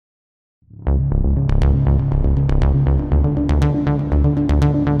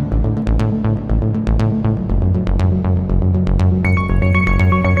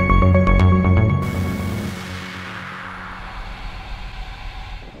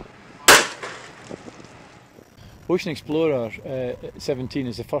Ocean Explorer 17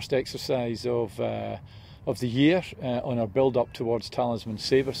 is the first exercise of the year on our build-up towards Talisman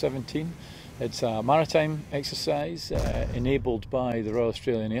Sabre 17. It's a maritime exercise enabled by the Royal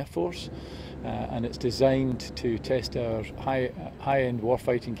Australian Air Force, and it's designed to test our high-end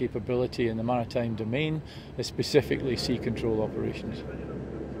warfighting capability in the maritime domain, specifically sea control operations.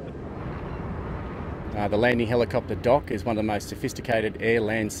 The landing helicopter dock is one of the most sophisticated air,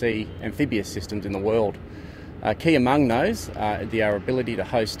 land, sea amphibious systems in the world. Key among those are our ability to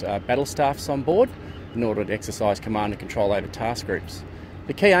host battle staffs on board in order to exercise command and control over task groups.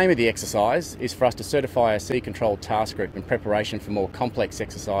 The key aim of the exercise is for us to certify a sea-controlled task group in preparation for more complex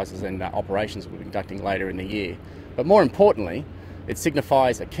exercises and operations we'll be conducting later in the year. But more importantly, it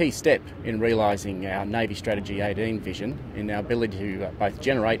signifies a key step in realising our Navy Strategy 18 vision in our ability to both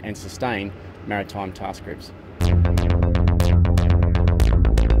generate and sustain maritime task groups.